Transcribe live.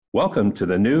Welcome to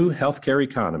the new healthcare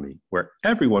economy where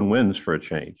everyone wins for a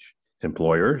change.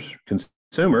 Employers,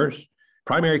 consumers,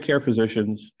 primary care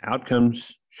physicians,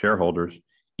 outcomes, shareholders,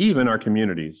 even our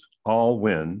communities all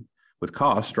win with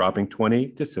costs dropping 20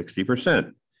 to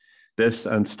 60%. This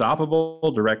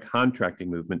unstoppable direct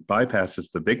contracting movement bypasses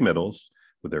the big middles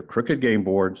with their crooked game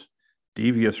boards,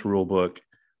 devious rulebook,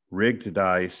 rigged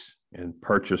dice, and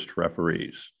purchased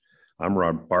referees. I'm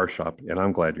Rob Barshop, and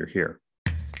I'm glad you're here.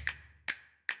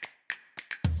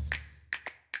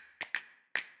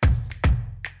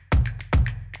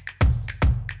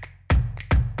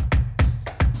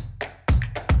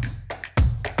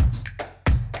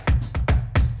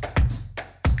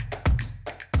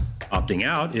 Opting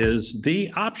out is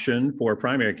the option for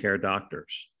primary care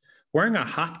doctors. Wearing a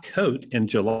hot coat in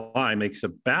July makes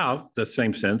about the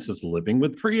same sense as living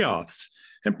with pre-auths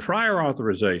and prior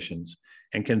authorizations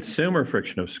and consumer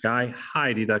friction of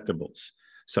sky-high deductibles.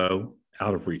 So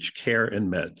out-of-reach care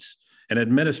and meds, and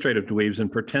administrative dweebs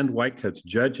and pretend white coats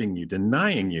judging you,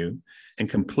 denying you, and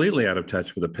completely out of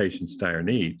touch with the patient's dire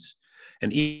needs.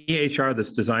 An EHR that's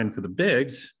designed for the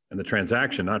bigs and the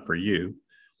transaction, not for you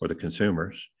or the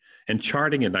consumers. And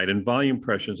charting at night and volume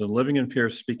pressures and living in fear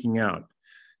of speaking out.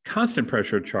 Constant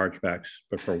pressure of chargebacks,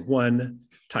 but for one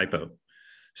typo.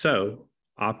 So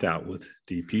opt out with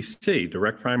DPC,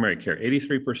 direct primary care.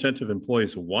 83% of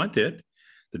employees want it.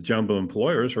 The jumbo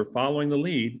employers are following the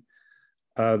lead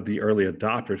of the early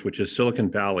adopters, which is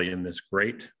Silicon Valley in this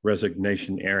great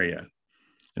resignation area.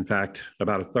 In fact,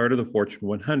 about a third of the Fortune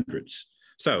 100s.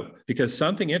 So because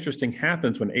something interesting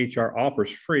happens when HR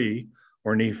offers free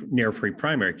or near free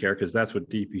primary care, because that's what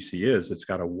DPC is. It's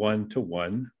got a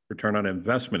 1-to-1 return on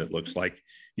investment, it looks like,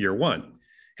 year one.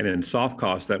 And in soft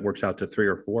costs, that works out to 3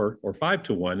 or 4 or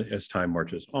 5-to-1 as time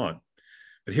marches on.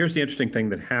 But here's the interesting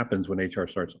thing that happens when HR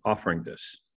starts offering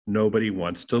this. Nobody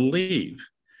wants to leave.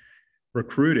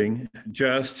 Recruiting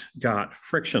just got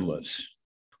frictionless.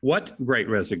 What great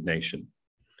resignation.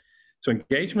 So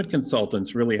engagement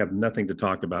consultants really have nothing to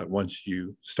talk about once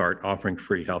you start offering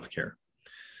free healthcare.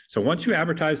 So once you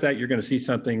advertise that, you're going to see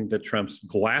something that trumps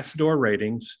Glassdoor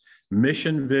ratings,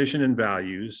 mission, vision, and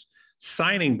values,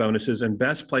 signing bonuses, and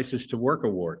best places to work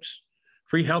awards.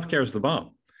 Free healthcare is the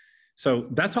bomb. So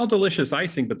that's all delicious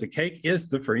icing, but the cake is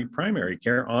the free primary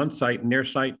care, on-site,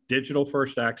 near-site, digital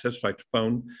first access by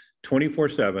phone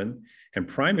 24/7, and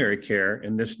primary care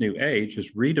in this new age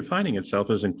is redefining itself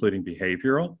as including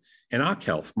behavioral and occ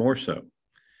health more so.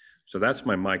 So that's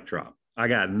my mic drop. I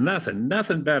got nothing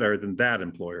better than that,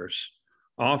 employers.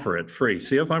 Offer it free.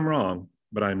 See if I'm wrong,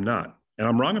 but I'm not. And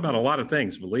I'm wrong about a lot of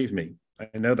things, believe me.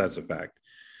 I know that's a fact,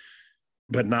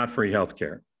 but not free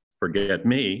healthcare. Forget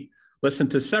me. Listen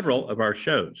to several of our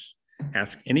shows.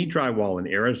 Ask any drywall in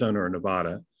Arizona or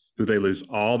Nevada who they lose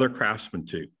all their craftsmen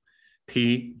to.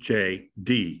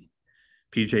 PJD.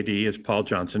 PJD is Paul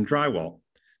Johnson Drywall.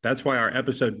 That's why our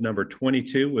episode number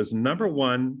 22 was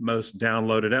 #1 most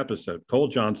downloaded episode. Cole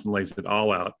Johnson lays it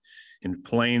all out in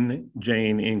plain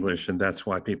Jane English, and that's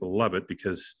why people love it,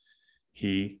 because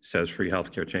he says free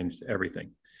healthcare changed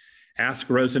everything. Ask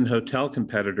Rosen Hotel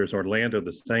competitors Orlando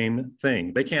the same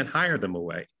thing. They can't hire them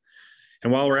away.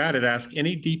 And while we're at it, ask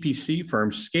any DPC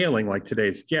firm scaling like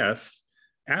today's guests,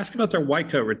 ask about their white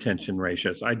coat retention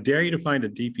ratios. I dare you to find a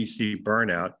DPC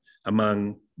burnout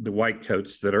among the white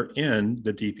coats that are in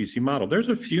the DPC model. There's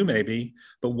a few maybe,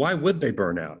 but why would they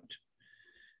burn out?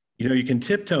 You know, you can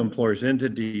tiptoe employers into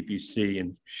DPC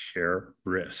and share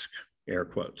risk, air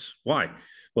quotes. Why?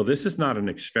 Well, this is not an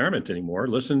experiment anymore.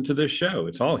 Listen to this show.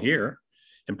 It's all here.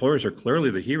 Employers are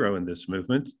clearly the hero in this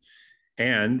movement.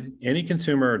 And any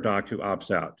consumer or doc who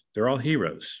opts out, they're all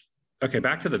heroes. Okay,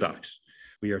 back to the docs.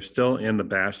 We are still in the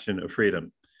bastion of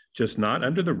freedom, just not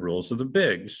under the rules of the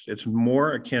bigs. It's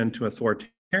more akin to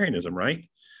authoritarianism, right?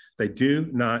 They do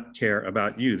not care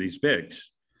about you, these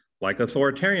bigs. Like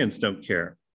authoritarians don't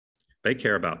care. They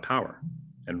care about power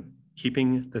and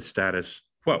keeping the status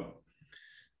quo.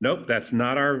 Nope, that's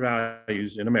not our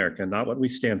values in America, not what we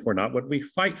stand for, not what we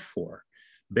fight for.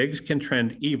 Bigs can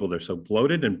trend evil. They're so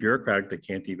bloated and bureaucratic they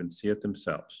can't even see it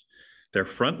themselves. Their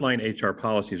frontline HR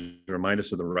policies remind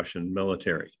us of the Russian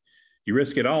military. You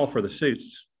risk it all for the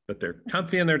suits, but they're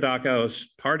comfy in their docos,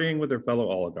 partying with their fellow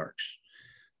oligarchs.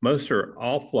 Most are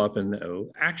all fluff and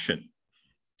no action.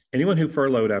 Anyone who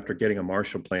furloughed after getting a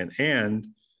Marshall Plan and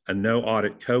a no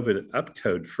audit COVID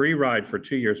upcode free ride for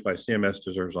 2 years by CMS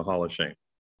deserves a hall of shame.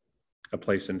 A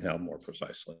place in hell, more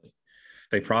precisely.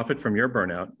 They profit from your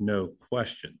burnout, no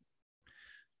question.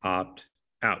 Opt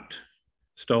out.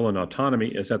 Stolen autonomy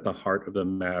is at the heart of the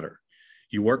matter.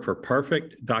 You work for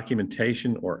perfect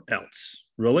documentation or else.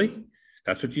 Really?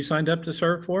 That's what you signed up to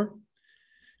serve for?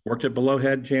 Worked at below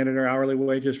head janitor hourly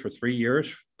wages for 3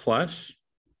 years plus.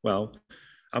 Well,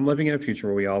 I'm living in a future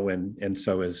where we all win, and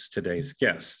so is today's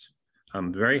guest.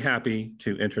 I'm very happy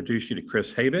to introduce you to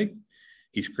Chris Habig.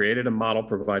 He's created a model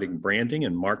providing branding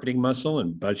and marketing muscle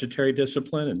and budgetary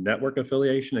discipline and network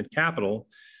affiliation and capital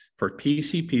for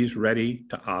PCPs ready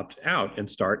to opt out and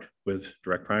start with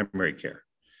direct primary care.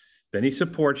 Then he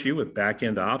supports you with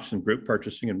back-end ops and group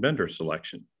purchasing and vendor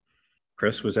selection.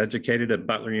 Chris was educated at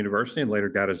Butler University and later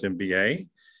got his MBA,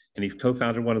 and he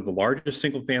co-founded one of the largest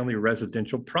single-family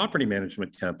residential property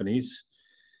management companies.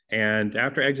 And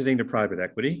after exiting to private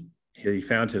equity, he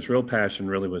found his real passion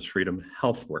really was Freedom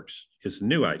HealthWorks, his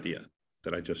new idea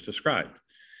that I just described.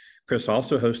 Chris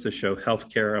also hosts the show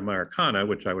Healthcare Americana,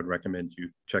 which I would recommend you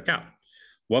check out.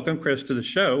 Welcome, Chris, to the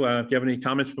show. Do you have any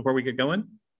comments before we get going?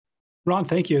 Ron,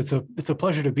 thank you. It's a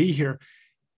pleasure to be here.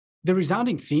 The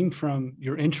resounding theme from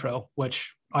your intro,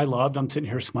 which I loved, I'm sitting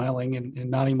here smiling and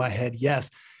nodding my head,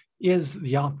 yes, is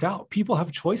the opt-out. People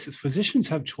have choices. Physicians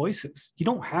have choices. You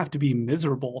don't have to be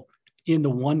miserable in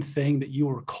the one thing that you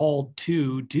were called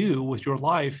to do with your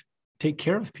life, take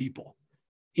care of people.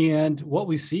 And what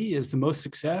we see is the most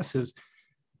success is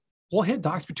we'll hit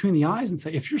docs between the eyes and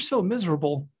say, if you're so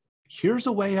miserable, here's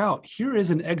a way out. Here is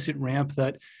an exit ramp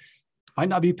that might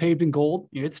not be paved in gold.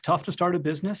 It's tough to start a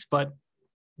business, but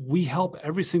we help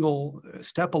every single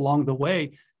step along the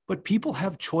way. But people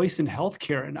have choice in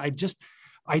healthcare. And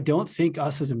I don't think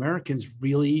us as Americans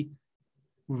really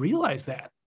realize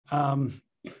that.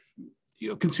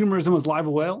 Consumerism is alive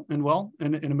and well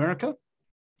in America.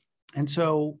 And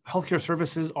so healthcare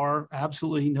services are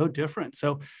absolutely no different.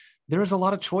 So there's a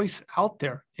lot of choice out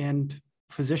there, and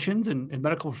physicians and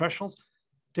medical professionals,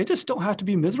 they just don't have to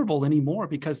be miserable anymore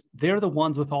because they're the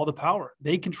ones with all the power.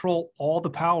 They control all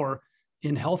the power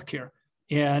in healthcare.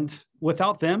 And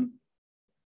without them,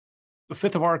 a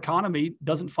fifth of our economy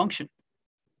doesn't function.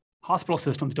 Hospital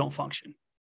systems don't function.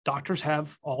 Doctors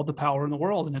have all the power in the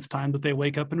world, and it's time that they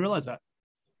wake up and realize that.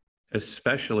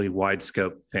 Especially wide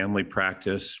scope family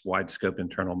practice, wide scope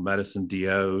internal medicine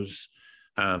DOs.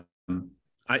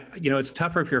 It's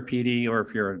tougher if you're a PD or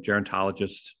if you're a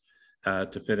gerontologist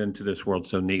to fit into this world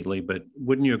so neatly. But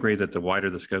wouldn't you agree that the wider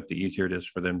the scope, the easier it is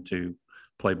for them to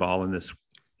play ball in this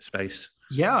space?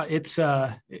 Yeah, it's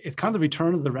kind of the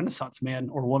return of the Renaissance man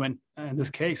or woman in this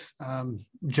case.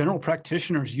 General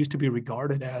practitioners used to be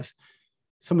regarded as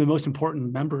some of the most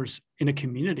important members in a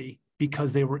community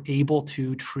because they were able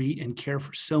to treat and care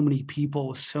for so many people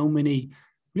with so many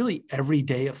really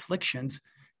everyday afflictions.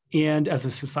 And as a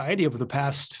society over the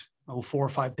past 4 or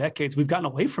 5 decades, we've gotten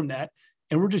away from that.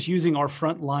 And we're just using our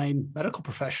frontline medical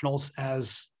professionals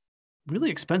as really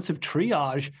expensive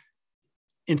triage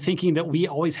in thinking that we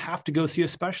always have to go see a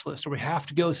specialist or we have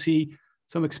to go see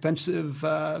some expensive,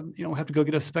 have to go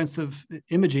get expensive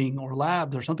imaging or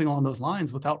labs or something along those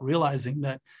lines without realizing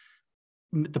that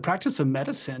the practice of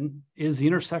medicine is the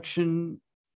intersection,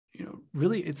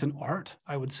 really it's an art,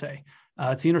 I would say.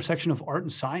 It's the intersection of art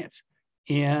and science.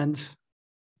 And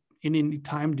in any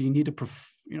time do you need to,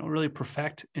 really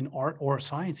perfect an art or a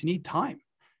science, you need time.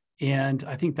 And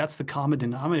I think that's the common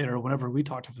denominator whenever we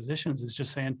talk to physicians is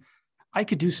just saying, I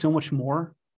could do so much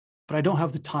more, but I don't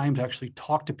have the time to actually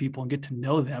talk to people and get to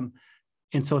know them.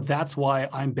 And so that's why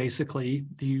I'm basically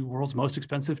the world's most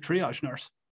expensive triage nurse.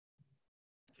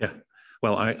 Yeah.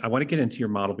 Well, I want to get into your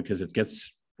model because it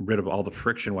gets rid of all the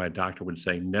friction why a doctor would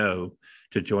say no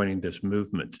to joining this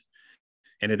movement.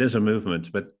 And it is a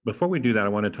movement. But before we do that, I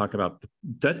want to talk about,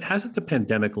 hasn't the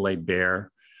pandemic laid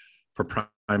bare for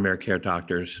primary care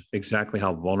doctors exactly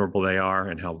how vulnerable they are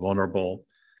and how vulnerable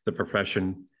the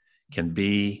profession can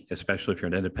be, especially if you're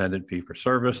an independent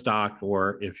fee-for-service doc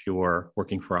or if you're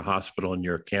working for a hospital and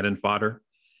you're cannon fodder?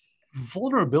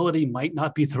 Vulnerability might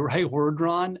not be the right word,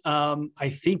 Ron. I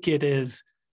think it is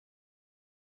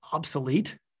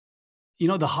obsolete.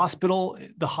 The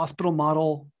hospital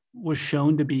model was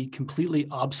shown to be completely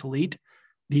obsolete.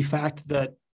 The fact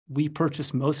that we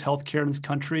purchase most healthcare in this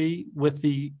country with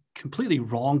the completely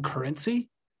wrong currency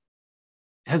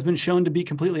has been shown to be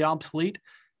completely obsolete.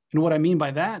 And what I mean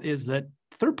by that is that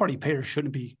third-party payers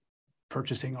shouldn't be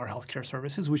purchasing our healthcare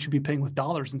services. We should be paying with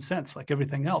dollars and cents like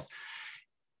everything else.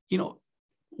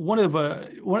 One of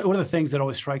the things that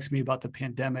always strikes me about the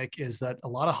pandemic is that a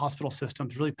lot of hospital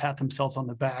systems really pat themselves on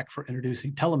the back for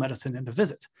introducing telemedicine into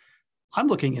visits. I'm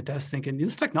looking at this thinking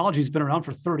this technology has been around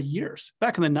for 30 years.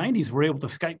 Back in the 90s, we were able to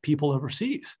Skype people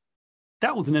overseas.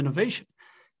 That was an innovation.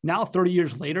 Now, 30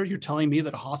 years later, you're telling me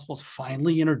that a hospital is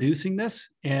finally introducing this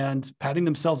and patting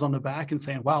themselves on the back and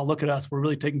saying, wow, look at us. We're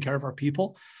really taking care of our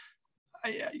people.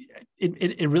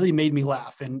 it really made me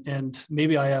laugh. And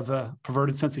maybe I have a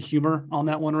perverted sense of humor on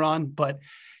that one, Ron, but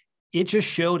it just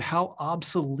showed how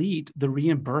obsolete the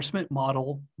reimbursement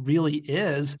model really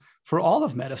is for all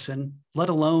of medicine, let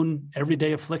alone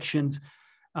everyday afflictions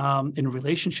in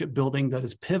relationship building that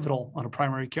is pivotal on a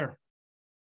primary care.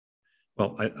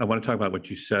 Well, I want to talk about what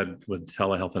you said with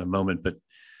telehealth in a moment, but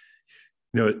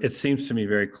it seems to me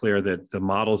very clear that the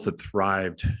models that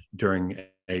thrived during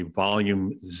a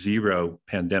volume zero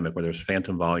pandemic, where there's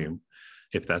phantom volume,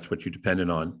 if that's what you depended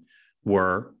on,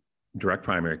 were direct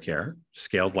primary care,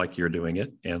 scaled like you're doing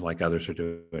it and like others are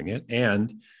doing it,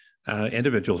 and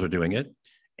individuals are doing it,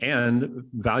 and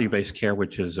value-based care,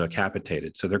 which is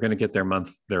capitated. So they're going to get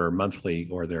their monthly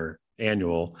or their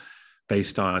annual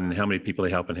based on how many people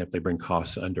they help and if they bring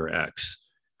costs under X.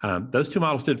 Those two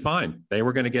models did fine. They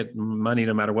were going to get money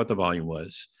no matter what the volume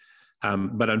was.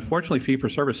 But unfortunately,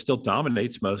 fee-for-service still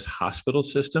dominates most hospital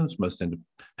systems, most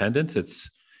independents. It's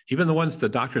even the ones the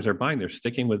doctors are buying, they're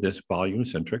sticking with this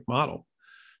volume-centric model.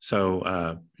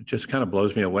 So it just kind of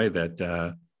blows me away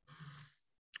that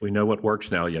we know what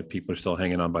works now, yet people are still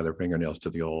hanging on by their fingernails to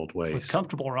the old ways. It's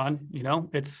comfortable, Ron.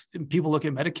 It's people look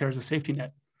at Medicare as a safety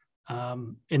net.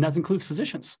 And that includes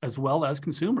physicians as well as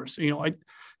consumers. I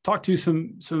talked to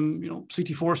some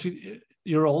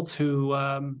 64-year-olds who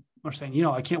are saying,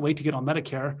 I can't wait to get on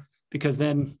Medicare because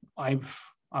then I'm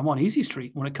on easy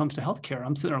street when it comes to healthcare.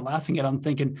 I'm sitting there laughing at them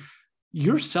thinking,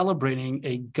 you're celebrating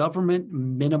a government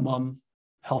minimum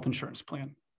health insurance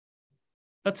plan.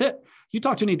 That's it. You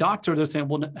talk to any doctor, they're saying,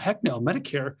 well, heck no,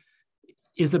 Medicare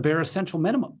is the bare essential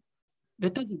minimum.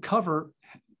 It doesn't cover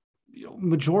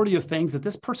majority of things that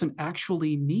this person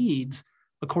actually needs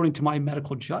according to my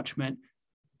medical judgment.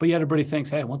 But yet everybody thinks,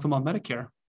 hey, once I'm on Medicare,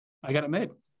 I got it made.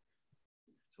 So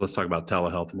let's talk about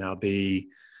telehealth now.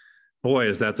 Boy,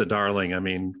 is that the darling. I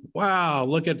mean, wow,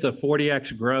 look at the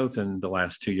 40X growth in the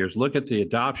last 2 years. Look at the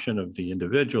adoption of the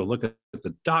individual. Look at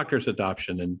the doctor's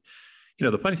adoption. And,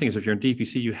 the funny thing is if you're in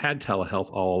DPC, you had telehealth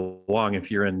all along.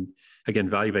 If you're in, again,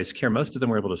 value-based care, most of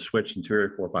them were able to switch in 2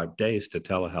 or 4 or 5 days to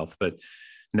telehealth. But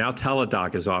now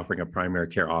Teladoc is offering a primary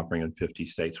care offering in 50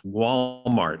 states.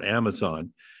 Walmart,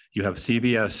 Amazon, you have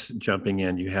CVS jumping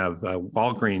in. You have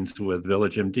Walgreens with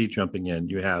Village MD jumping in.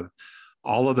 You have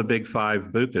all of the big 5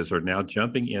 BUCAs are now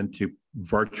jumping into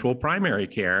virtual primary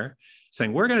care,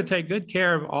 saying, we're going to take good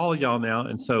care of all of y'all now.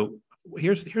 And so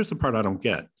here's the part I don't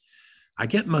get. I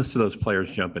get most of those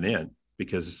players jumping in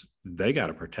because they got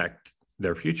to protect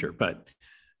their future. But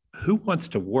who wants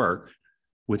to work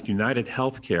with United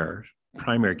Healthcare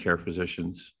primary care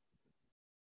physicians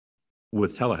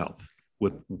with telehealth,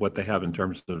 with what they have in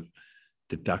terms of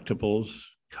deductibles,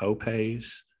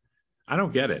 co-pays? I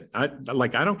don't get it. I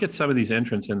don't get some of these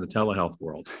entrants in the telehealth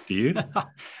world. Do you?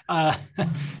 The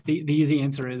easy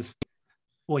answer is,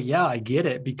 well, yeah, I get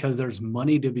it because there's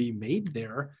money to be made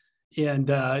there. And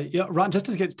Ron, just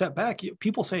to get a step back,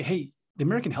 people say, hey, the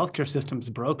American healthcare system is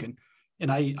broken. And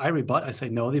I rebut, I say,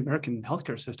 no, the American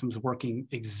healthcare system is working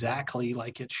exactly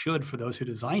like it should for those who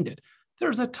designed it.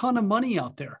 There's a ton of money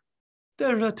out there.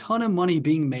 There's a ton of money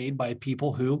being made by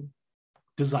people who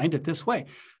designed it this way.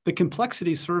 The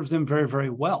complexity serves them very, very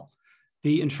well.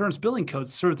 The insurance billing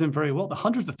codes serve them very well. The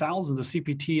hundreds of thousands of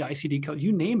CPT, ICD codes,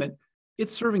 you name it,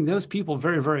 it's serving those people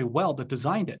very, very well that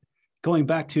designed it. Going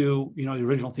back to the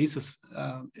original thesis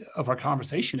of our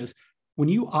conversation is when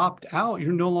you opt out,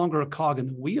 you're no longer a cog in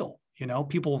the wheel.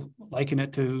 People liken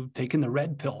it to taking the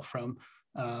red pill from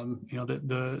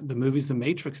the movies, The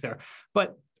Matrix there.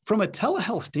 But from a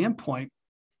telehealth standpoint,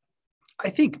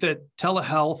 I think that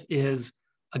telehealth is,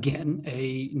 again,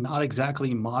 a not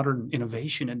exactly modern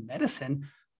innovation in medicine,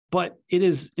 but it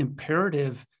is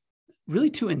imperative really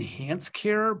to enhance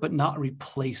care, but not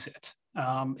replace it.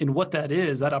 And what that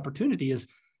is, that opportunity is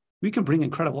we can bring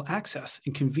incredible access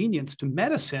and convenience to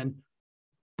medicine,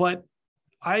 but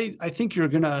I think you're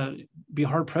going to be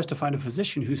hard pressed to find a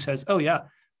physician who says, oh yeah,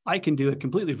 I can do a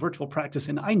completely virtual practice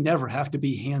and I never have to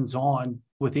be hands-on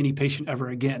with any patient ever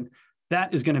again.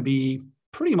 That is going to be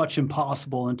pretty much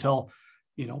impossible until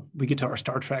we get to our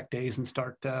Star Trek days and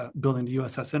start building the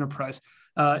USS Enterprise.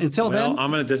 Until then,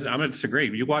 I'm going to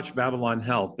disagree. You watch Babylon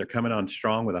Health; they're coming on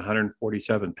strong with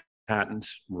 147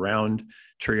 patents around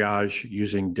triage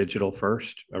using digital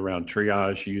first, around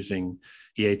triage using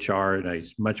EHR in a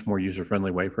much more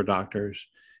user-friendly way for doctors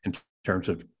in terms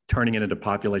of turning it into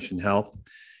population health.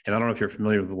 And I don't know if you're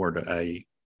familiar with the word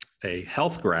a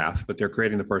health graph, but they're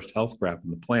creating the first health graph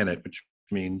on the planet, which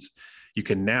means you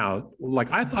can now,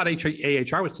 like I thought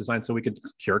AHR was designed so we could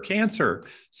cure cancer,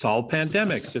 solve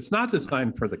pandemics. It's not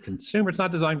designed for the consumer. It's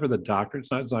not designed for the doctor. It's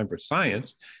not designed for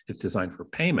science. It's designed for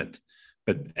payment.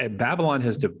 But Babylon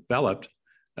has developed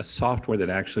a software that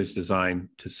actually is designed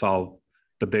to solve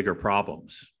the bigger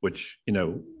problems, which,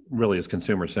 really is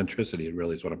consumer centricity. It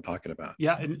really is what I'm talking about.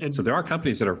 Yeah. And so there are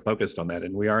companies that are focused on that,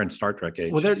 and we are in Star Trek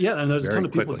age. Well, and there's a ton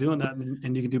of people quickly doing that,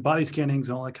 and you can do body scannings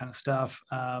and all that kind of stuff.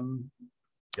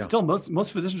 Still,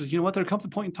 most physicians, you know what, there comes a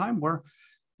point in time where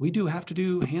we do have to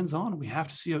do hands-on. We have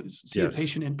to see a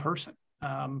patient in person.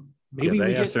 Maybe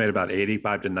they estimate about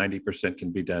 85 to 90%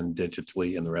 can be done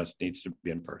digitally, and the rest needs to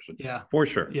be in person. Yeah, for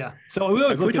sure. Yeah. So we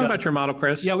always look about your model,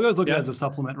 Chris. Yeah, we always look at it as a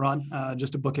supplement, Ron,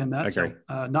 just to bookend that. Okay.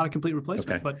 So not a complete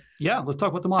replacement, but yeah, let's talk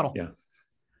about the model.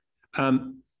 Yeah.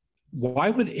 Why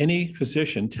would any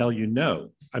physician tell you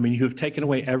no? I mean, you have taken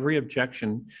away every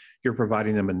objection. You're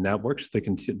providing them a network so they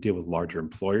can deal with larger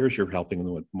employers. You're helping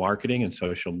them with marketing and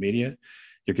social media.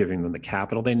 You're giving them the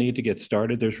capital they need to get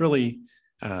started. There's really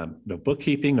no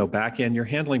bookkeeping, no back end. You're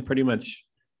handling pretty much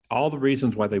all the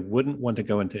reasons why they wouldn't want to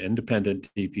go into independent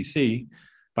DPC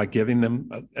by giving them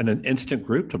an instant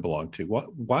group to belong to.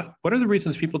 What are the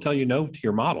reasons people tell you no to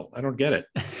your model? I don't get it.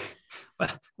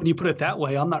 When you put it that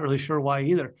way, I'm not really sure why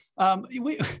either.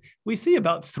 We see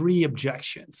about 3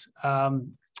 objections.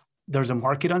 There's a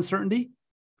market uncertainty.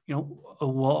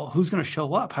 Well, who's going to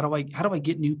show up? How do I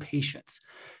get new patients?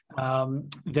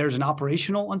 There's an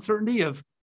operational uncertainty of,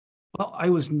 well, I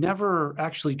was never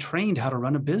actually trained how to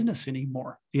run a business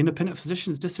anymore. The independent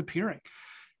physician is disappearing.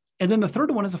 And then the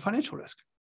third one is a financial risk.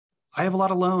 I have a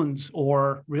lot of loans,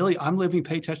 or really I'm living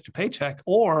paycheck to paycheck.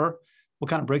 Or what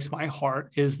kind of breaks my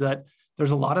heart is that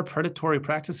there's a lot of predatory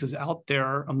practices out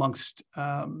there amongst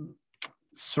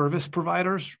service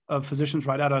providers of physicians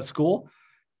right out of school.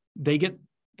 They get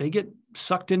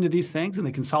sucked into these things and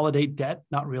they consolidate debt,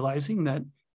 not realizing that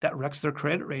wrecks their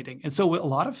credit rating. And so a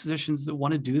lot of physicians that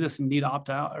want to do this and need opt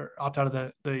out of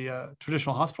the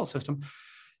traditional hospital system,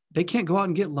 they can't go out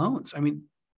and get loans. I mean,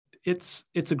 it's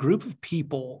a group of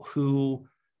people who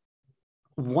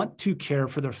want to care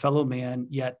for their fellow man,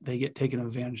 yet they get taken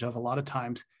advantage of a lot of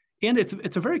times. And it's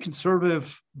a very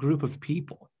conservative group of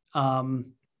people.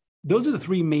 Those are the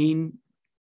 3 main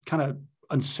kind of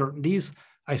uncertainties.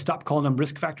 I stopped calling them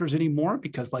risk factors anymore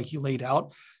because, like you laid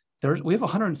out, we have a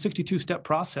 162-step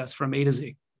process from A to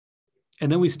Z.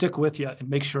 And then we stick with you and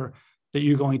make sure that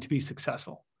you're going to be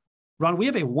successful. Ron, we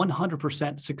have a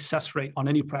 100% success rate on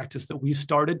any practice that we've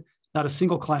started. Not a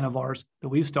single client of ours that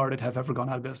we've started have ever gone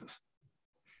out of business.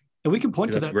 And we can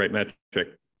point to that. That's a great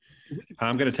metric.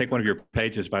 I'm going to take one of your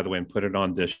pages, by the way, and put it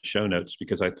on this show notes,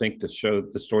 because I think the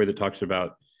story that talks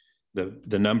about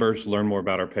the numbers, learn more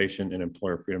about our patient and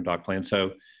employer Freedom Doc plan.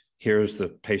 So here's the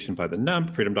patient by the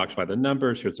number, Freedom Docs by the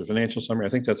numbers. Here's the financial summary. I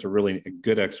think that's a really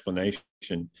good explanation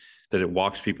that it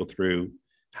walks people through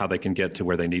how they can get to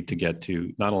where they need to get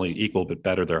to, not only equal, but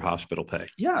better their hospital pay.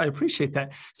 Yeah, I appreciate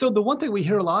that. So the one thing we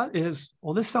hear a lot is,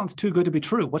 well, this sounds too good to be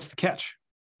true. What's the catch?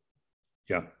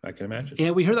 Yeah, I can imagine.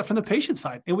 And we hear that from the patient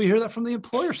side, and we hear that from the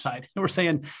employer side. And we're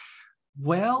saying,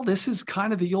 well, this is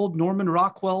kind of the old Norman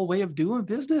Rockwell way of doing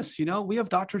business. We have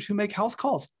doctors who make house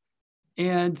calls.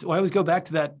 And I always go back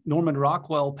to that Norman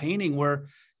Rockwell painting where,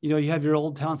 you have your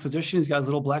old town physician, he's got his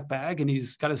little black bag and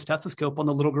he's got his stethoscope on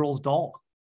the little girl's doll.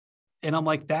 And I'm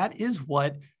like, that is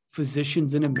what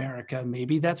physicians in America,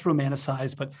 maybe that's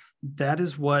romanticized, but that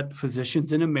is what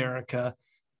physicians in America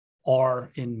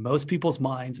are in most people's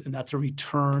minds. And that's a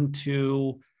return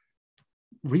to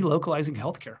relocalizing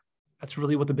healthcare. That's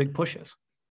really what the big push is.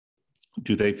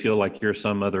 Do they feel like you're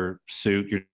some other suit?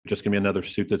 You're just going to be another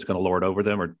suit that's going to lord over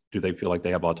them? Or do they feel like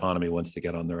they have autonomy once they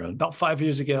get on their own? About 5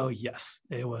 years ago, yes.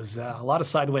 It was a lot of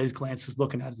sideways glances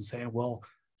looking at it and saying, well,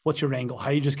 what's your angle? How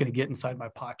are you just going to get inside my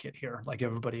pocket here like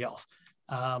everybody else?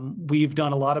 We've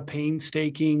done a lot of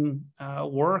painstaking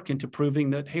work into proving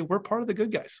that, hey, we're part of the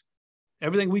good guys.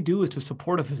 Everything we do is to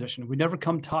support a physician. We never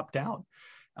come top down.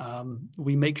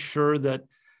 We make sure that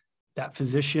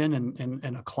physician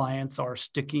and a clients are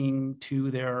sticking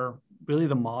to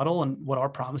the model and what our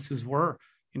promises were.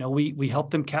 We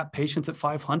help them cap patients at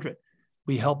 500.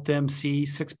 We help them see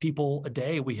 6 people a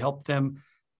day. We help them,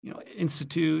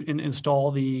 institute and install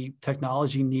the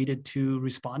technology needed to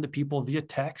respond to people via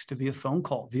text, via phone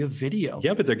call, via video.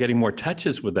 Yeah, but they're getting more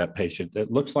touches with that patient.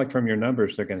 It looks like from your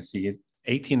numbers, they're going to see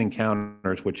 18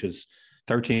 encounters, which is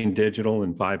 13 digital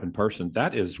and 5 in person.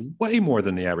 That is way more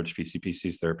than the average PCP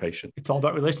sees their patient. It's all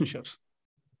about relationships.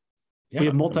 Yeah, we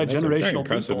have multi-generational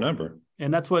impressive people. Number.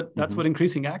 And that's what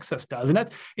increasing access does. And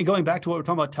going back to what we're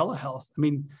talking about telehealth, I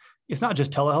mean, it's not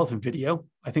just telehealth and video.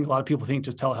 I think a lot of people think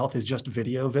just telehealth is just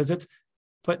video visits,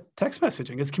 but text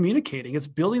messaging, it's communicating, it's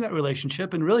building that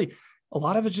relationship. And really a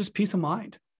lot of it's just peace of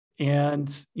mind.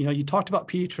 And, you talked about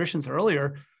pediatricians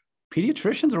earlier.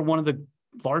 Pediatricians are one of the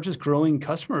largest growing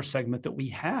customer segment that we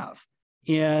have.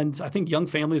 And I think young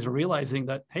families are realizing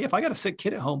that, hey, if I got a sick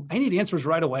kid at home, I need answers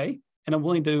right away. And I'm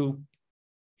willing to,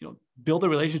 build a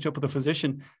relationship with a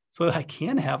physician so that I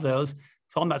can have those.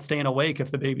 So I'm not staying awake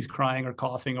if the baby's crying or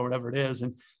coughing or whatever it is.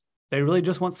 And they really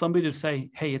just want somebody to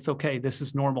say, hey, it's okay. This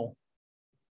is normal.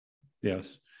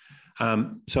 Yes.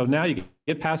 So now you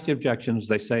get past the objections.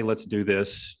 They say, let's do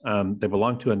this. They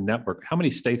belong to a network. How many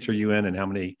states are you in, and how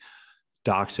many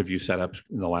docs have you set up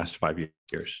in the last 5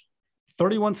 years?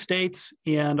 31 states,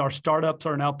 and our startups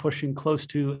are now pushing close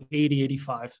to 80,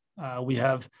 85. We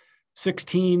have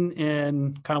 16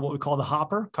 in kind of what we call the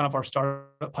hopper, kind of our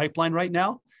startup pipeline right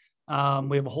now.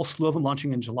 We have a whole slew of them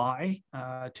launching in July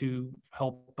to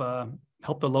help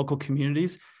the local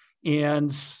communities.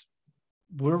 And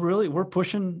we're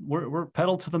pushing, we're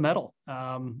pedal to the metal.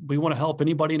 We want to help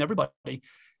anybody and everybody.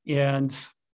 And,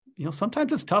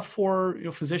 sometimes it's tough for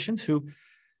physicians who,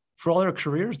 for all their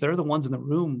careers, they're the ones in the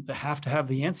room that have to have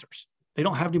the answers. They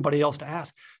don't have anybody else to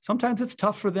ask. Sometimes it's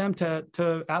tough for them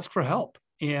to ask for help.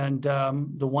 And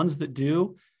the ones that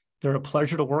do, they're a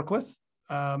pleasure to work with.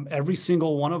 Every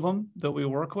single one of them that we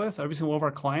work with, every single one of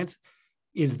our clients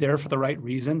is there for the right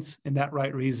reasons. And that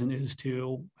right reason is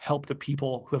to help the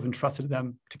people who have entrusted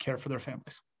them to care for their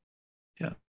families.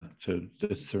 Yeah. So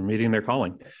they're meeting their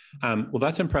calling. Well,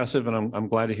 that's impressive. And I'm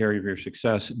glad to hear of your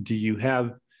success. Do you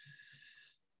have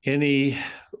any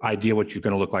idea what you're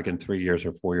going to look like in 3 years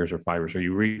or 4 years or 5 years? Are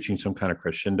you reaching some kind of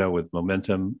crescendo with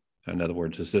momentum? In other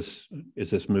words, is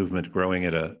this movement growing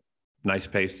at a nice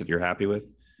pace that you're happy with?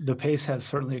 The pace has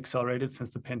certainly accelerated since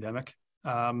the pandemic.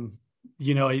 2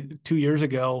 years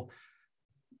ago,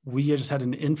 we just had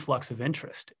an influx of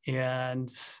interest, and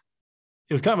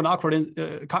it was kind of an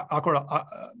awkward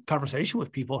conversation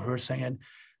with people who are saying,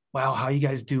 wow, how you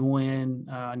guys doing?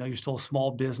 I know you're still a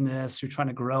small business, you're trying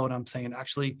to grow. And I'm saying,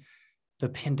 actually, the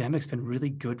pandemic's been really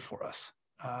good for us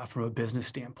from a business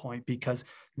standpoint, because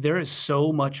there is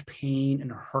so much pain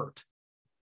and hurt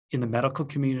in the medical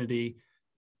community.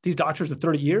 These doctors at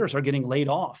 30 years are getting laid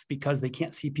off because they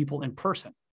can't see people in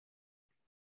person.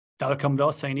 Now they're coming to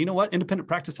us saying, you know what, independent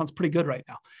practice sounds pretty good right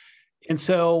now. And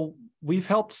so we've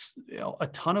helped a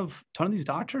ton of these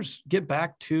doctors get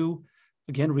back to,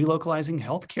 again, relocalizing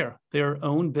healthcare, their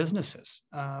own businesses,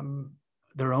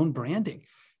 their own branding.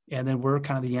 And then we're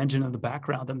kind of the engine in the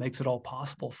background that makes it all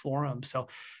possible for them. So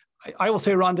I will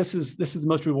say, Ron, this is the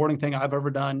most rewarding thing I've ever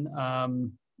done.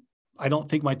 I don't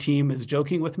think my team is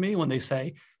joking with me when they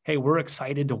say, hey, we're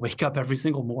excited to wake up every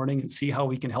single morning and see how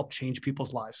we can help change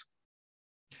people's lives.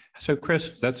 So,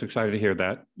 Chris, that's excited to hear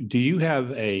that. Do you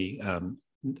have a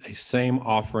same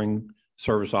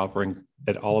service offering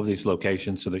at all of these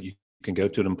locations so that you can go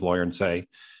to an employer and say,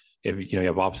 if you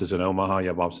have offices in Omaha, you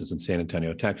have offices in San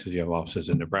Antonio, Texas, you have offices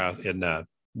in Nebraska, in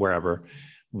wherever,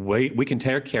 we can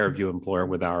take care of you, employer,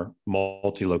 with our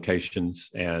multi locations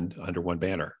and under one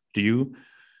banner. Do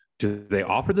they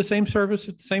offer the same service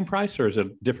at the same price, or is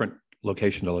it different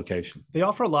location to location? They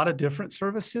offer a lot of different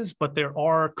services, but there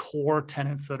are core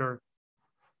tenets that are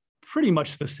pretty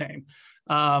much the same.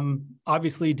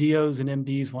 Obviously, DOs and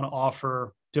MDs want to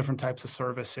offer different types of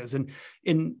services. And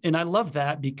I love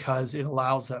that because it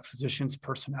allows that physician's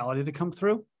personality to come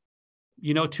through.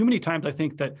 Too many times I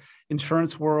think that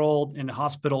insurance world and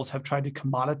hospitals have tried to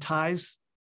commoditize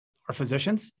our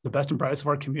physicians, the best and brightest of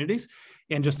our communities,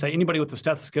 and just say anybody with a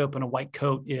stethoscope and a white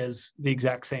coat is the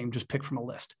exact same, just pick from a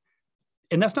list.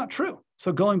 And that's not true.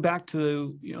 So going back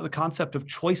to the concept of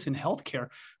choice in healthcare,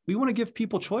 we want to give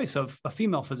people choice of a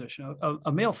female physician,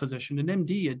 a male physician, an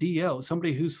MD, a DO,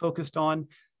 somebody who's focused on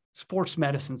sports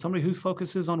medicine, somebody who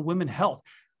focuses on women's health.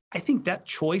 I think that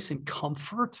choice and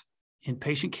comfort in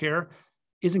patient care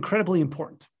is incredibly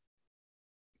important.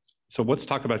 So let's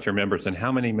talk about your members, and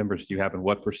how many members do you have, and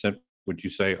what percent would you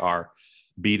say are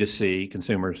B2C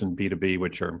consumers and B2B,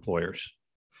 which are employers?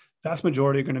 Vast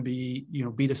majority are going to be,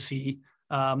 B2C.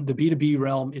 The B2B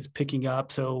realm is picking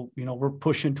up. So, we're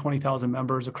pushing 20,000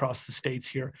 members across the states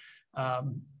here.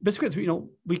 Basically,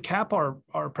 we cap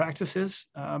our practices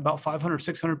about 500,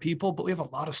 600 people, but we have a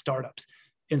lot of startups.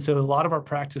 And so a lot of our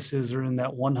practices are in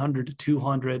that 100 to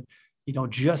 200,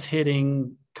 just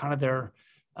hitting kind of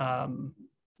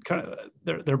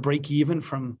their break even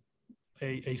from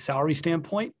a salary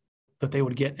standpoint that they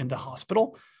would get into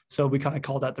hospital. So we kind of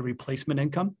call that the replacement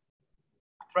income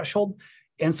threshold.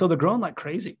 And so they're growing like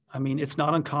crazy. I mean, it's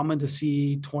not uncommon to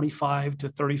see 25 to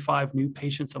 35 new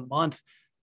patients a month,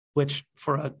 which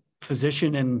for a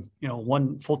physician and,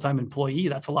 one full-time employee,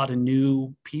 that's a lot of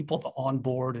new people to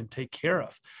onboard and take care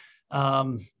of.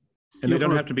 And they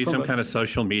don't have to be some kind of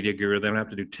social media guru. They don't have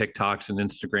to do TikToks and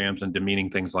Instagrams and demeaning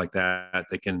things like that.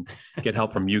 They can get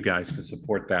help from you guys to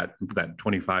support that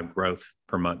 25 growth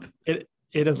per month. It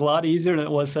is a lot easier than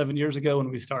it was 7 years ago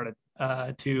when we started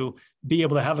to be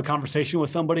able to have a conversation with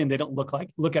somebody and they don't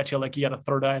look at you like you got a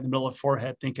third eye in the middle of the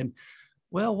forehead thinking,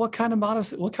 well, what kind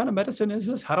of medicine is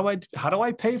this? How do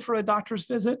I pay for a doctor's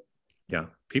visit? Yeah,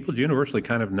 people universally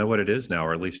kind of know what it is now,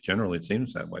 or at least generally it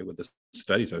seems that way with the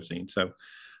studies I've seen. So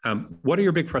what are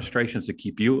your big frustrations that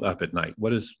keep you up at night?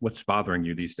 What's bothering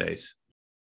you these days?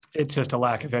 It's just a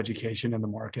lack of education in the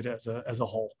market as a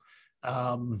whole.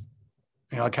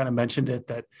 I kind of mentioned it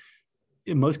that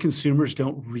most consumers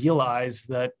don't realize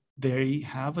that they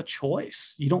have a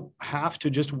choice. You don't have to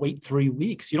just wait 3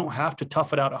 weeks. You don't have to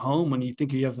tough it out at home when you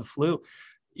think you have the flu.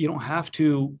 You don't have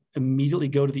to immediately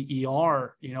go to the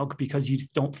ER, because you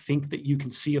don't think that you can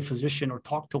see a physician or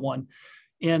talk to one.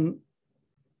 And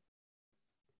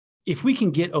if we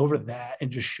can get over that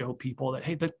and just show people that,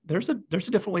 hey, there's a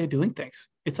different way of doing things.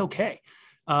 It's okay.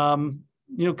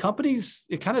 Companies,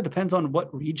 it kind of depends on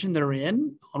what region they're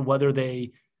in, on whether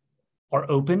they are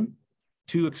open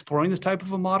to exploring this type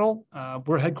of a model.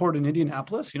 We're headquartered in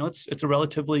Indianapolis. It's a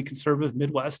relatively conservative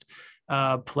Midwest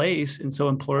place. And so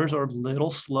employers are a little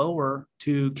slower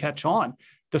to catch on.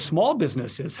 The small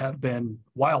businesses have been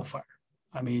wildfire.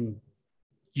 I mean,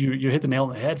 you hit the nail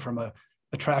on the head from a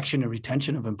attraction and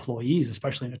retention of employees,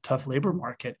 especially in a tough labor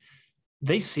market.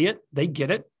 They see it, they get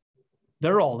it,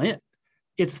 they're all in.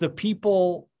 It's the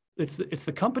people, it's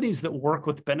the companies that work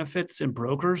with benefits and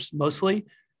brokers mostly,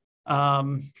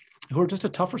 who are just a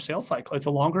tougher sales cycle. It's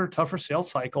a longer, tougher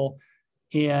sales cycle.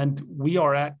 And we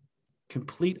are at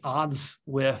complete odds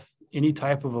with any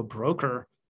type of a broker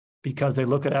because they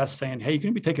look at us saying, hey, you're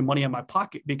going to be taking money out of my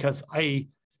pocket because I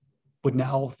would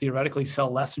now theoretically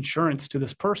sell less insurance to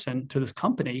this person, to this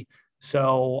company.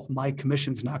 So my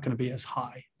commission's not going to be as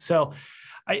high. So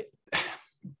a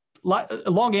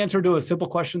long answer to a simple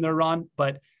question there, Ron,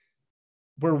 but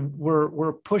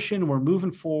we're pushing, we're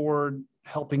moving forward,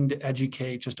 helping to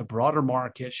educate just a broader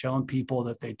market, showing people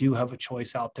that they do have a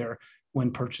choice out there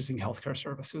when purchasing healthcare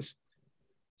services.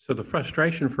 So the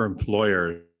frustration for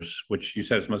employers, which you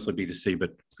said is mostly B2C,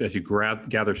 but as you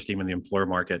gather steam in the employer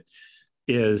market,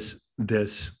 is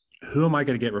this: who am I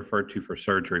going to get referred to for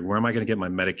surgery? Where am I going to get my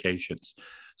medications?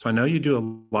 So I know you do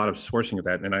a lot of sourcing of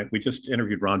that. And we just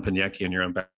interviewed Ron Paniecki in your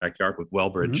own backyard with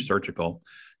Wellbridge Surgical,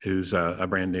 who's a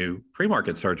brand new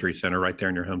pre-market surgery center right there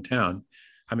in your hometown.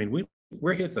 I mean,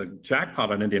 we're hit the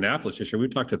jackpot on Indianapolis this year. We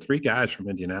talked to 3 guys from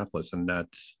Indianapolis, and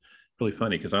that's really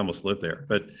funny because I almost lived there.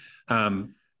 But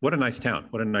what a nice town.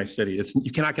 What a nice city.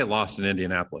 You cannot get lost in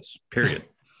Indianapolis, period.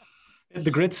 The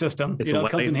grid system,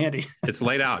 comes in handy. It's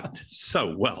laid out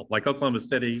so well, like Oklahoma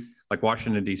City, like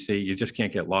Washington, D.C. You just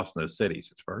can't get lost in those cities.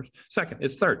 It's first, second,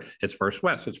 it's third, it's first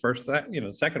west, it's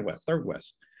second west, third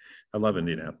west. I love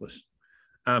Indianapolis.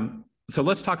 So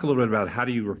let's talk a little bit about how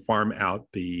do you farm out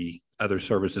the other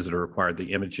services that are required,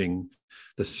 the imaging,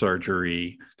 the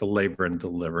surgery, the labor and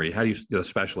delivery. How do you, the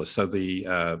specialists, so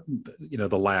the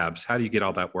labs, how do you get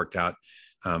all that worked out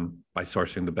by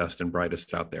sourcing the best and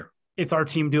brightest out there? It's our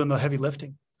team doing the heavy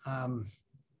lifting.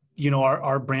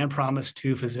 Our brand promise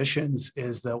to physicians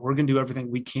is that we're going to do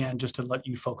everything we can just to let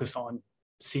you focus on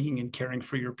seeing and caring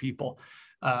for your people.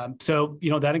 So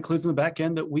that includes in the back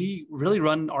end that we really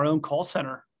run our own call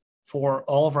center for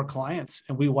all of our clients,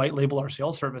 and we white label our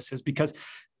sales services. Because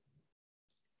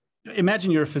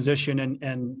imagine you're a physician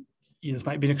and this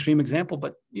might be an extreme example,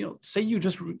 but say you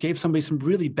just gave somebody some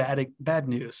really bad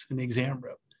news in the exam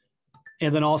room.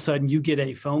 And then all of a sudden you get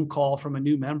a phone call from a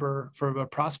new member, from a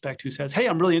prospect who says, hey,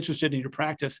 I'm really interested in your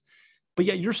practice, but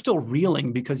yet you're still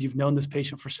reeling because you've known this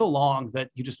patient for so long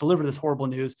that you just delivered this horrible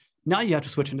news. Now you have to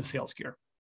switch into sales gear.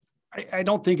 I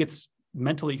don't think it's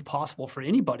mentally possible for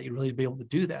anybody really to be able to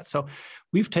do that. So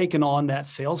we've taken on that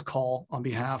sales call on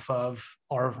behalf of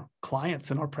our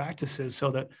clients and our practices so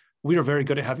that we are very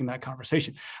good at having that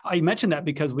conversation. I mentioned that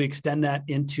because we extend that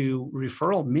into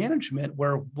referral management,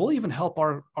 where we'll even help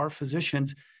our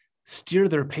physicians steer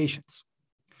their patients.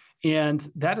 And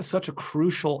that is such a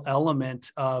crucial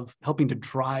element of helping to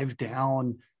drive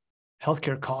down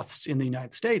healthcare costs in the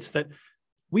United States, that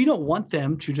we don't want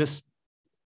them to just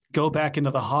go back into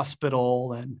the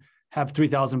hospital and have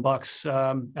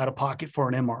 $3,000 out of pocket for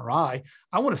an MRI.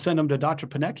 I want to send them to Dr.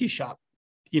 Paniecki's shop,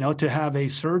 to have a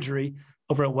surgery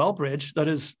over at Wellbridge that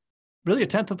is really a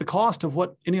tenth of the cost of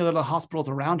what any other hospitals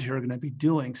around here are going to be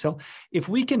doing. So if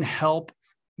we can help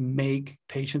make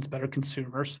patients better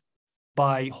consumers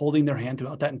by holding their hand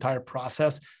throughout that entire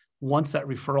process, once that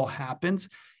referral happens,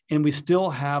 and we still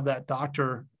have that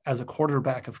doctor as a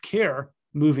quarterback of care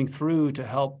moving through to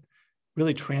help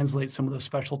really translate some of those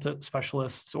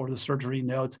specialists or the surgery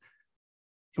notes.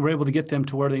 We're able to get them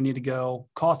to where they need to go.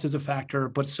 Cost is a factor,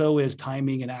 but so is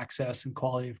timing and access and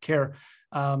quality of care.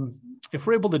 If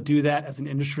we're able to do that as an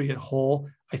industry as a whole,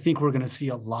 I think we're going to see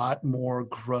a lot more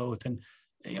growth, and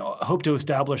hope to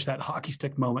establish that hockey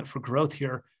stick moment for growth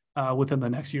here within the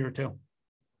next year or two.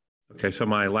 Okay, so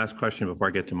my last question before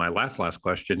I get to my last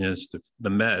question is the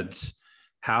meds.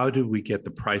 How do we get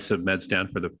the price of meds down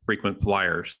for the frequent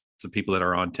flyers, the people that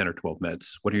are on 10 or 12 meds?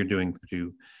 What are you doing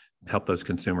to help those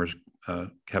consumers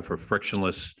have a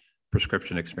frictionless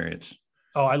prescription experience?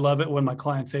 Oh, I love it when my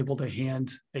client's able to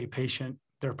hand a patient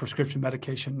their prescription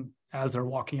medication as they're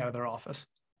walking out of their office.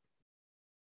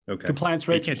 Okay. Compliance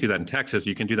rates. You can't do that in Texas.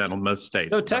 You can do that in most states.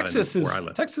 So Texas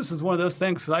is one of those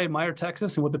things. I admire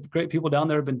Texas and what the great people down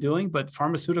there have been doing, but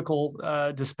pharmaceutical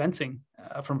dispensing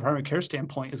from a primary care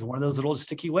standpoint is one of those little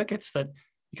sticky wickets that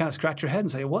you kind of scratch your head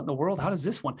and say, what in the world? How does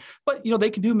this one? But they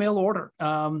can do mail order.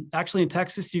 Actually in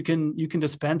Texas, you can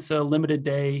dispense a limited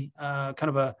day, kind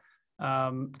of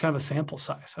a sample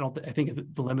size. I think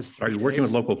the limit's 3 days. Are you working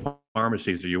with local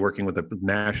pharmacies? Are you working with a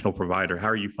national provider? How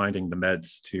are you finding the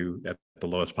meds at the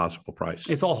lowest possible price?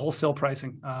 It's all wholesale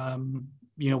pricing.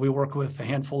 We work with a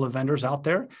handful of vendors out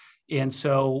there. And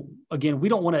so again, we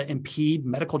don't want to impede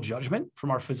medical judgment from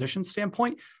our physician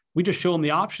standpoint. We just show them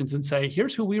the options and say,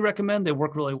 here's who we recommend. They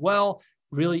work really well,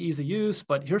 really easy use,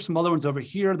 but here's some other ones over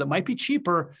here that might be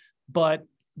cheaper, but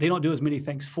they don't do as many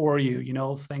things for you.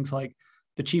 Things like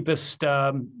the cheapest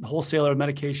wholesaler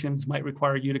medications might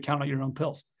require you to count out your own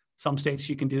pills. Some states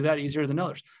you can do that easier than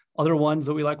others. Other ones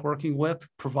that we like working with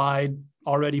provide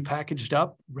already packaged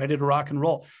up, ready to rock and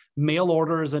roll. Mail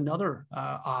order is another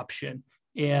option.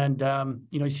 And,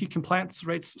 you see compliance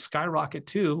rates skyrocket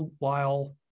too,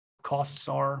 while costs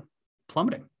are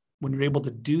plummeting when you're able to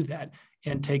do that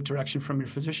and take direction from your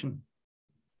physician.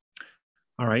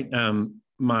 All right.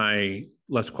 My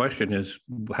last question is,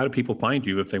 how do people find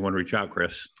you if they want to reach out,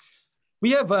 Chris? We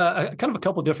have a kind of a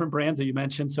couple of different brands that you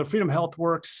mentioned. So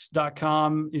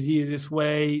freedomhealthworks.com is the easiest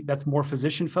way. That's more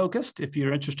physician focused. If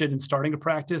you're interested in starting a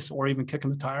practice or even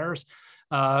kicking the tires,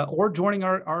 or joining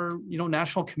our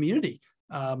national community,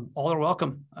 all are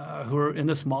welcome who are in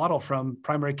this model, from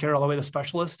primary care all the way to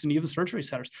specialists and even surgery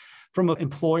centers. From an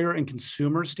employer and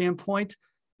consumer standpoint,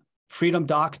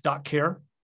 freedomdoc.care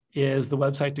is the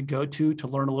website to go to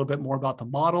learn a little bit more about the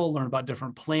model, learn about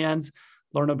different plans,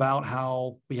 learn about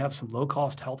how we have some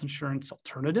low-cost health insurance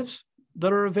alternatives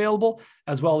that are available,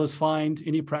 as well as find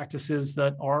any practices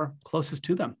that are closest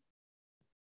to them.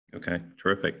 Okay,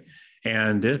 terrific.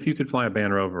 And if you could fly a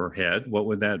banner overhead, what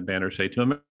would that banner say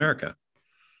to America?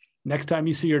 Next time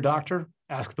you see your doctor,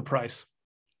 ask the price.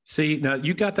 See, now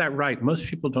you got that right. Most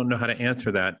people don't know how to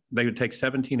answer that. They would take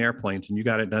 17 airplanes and you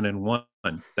got it done in one.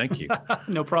 Thank you.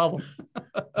 No problem.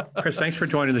 Chris, thanks for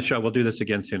joining the show. We'll do this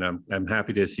again soon. I'm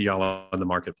happy to see y'all on the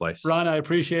marketplace. Ron, I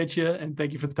appreciate you and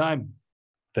thank you for the time.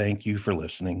 Thank you for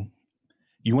listening.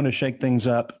 You want to shake things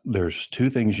up? There's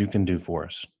 2 things you can do for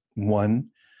us. 1,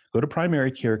 go to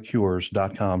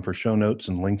primarycarecures.com for show notes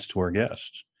and links to our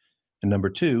guests. And number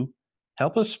 2,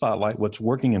 help us spotlight what's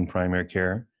working in primary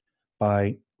care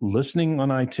by listening on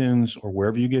iTunes or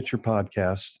wherever you get your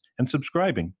podcasts and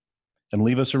subscribing, and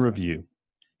leave us a review.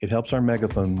 It helps our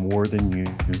megaphone more than you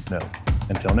know.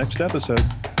 Until next episode.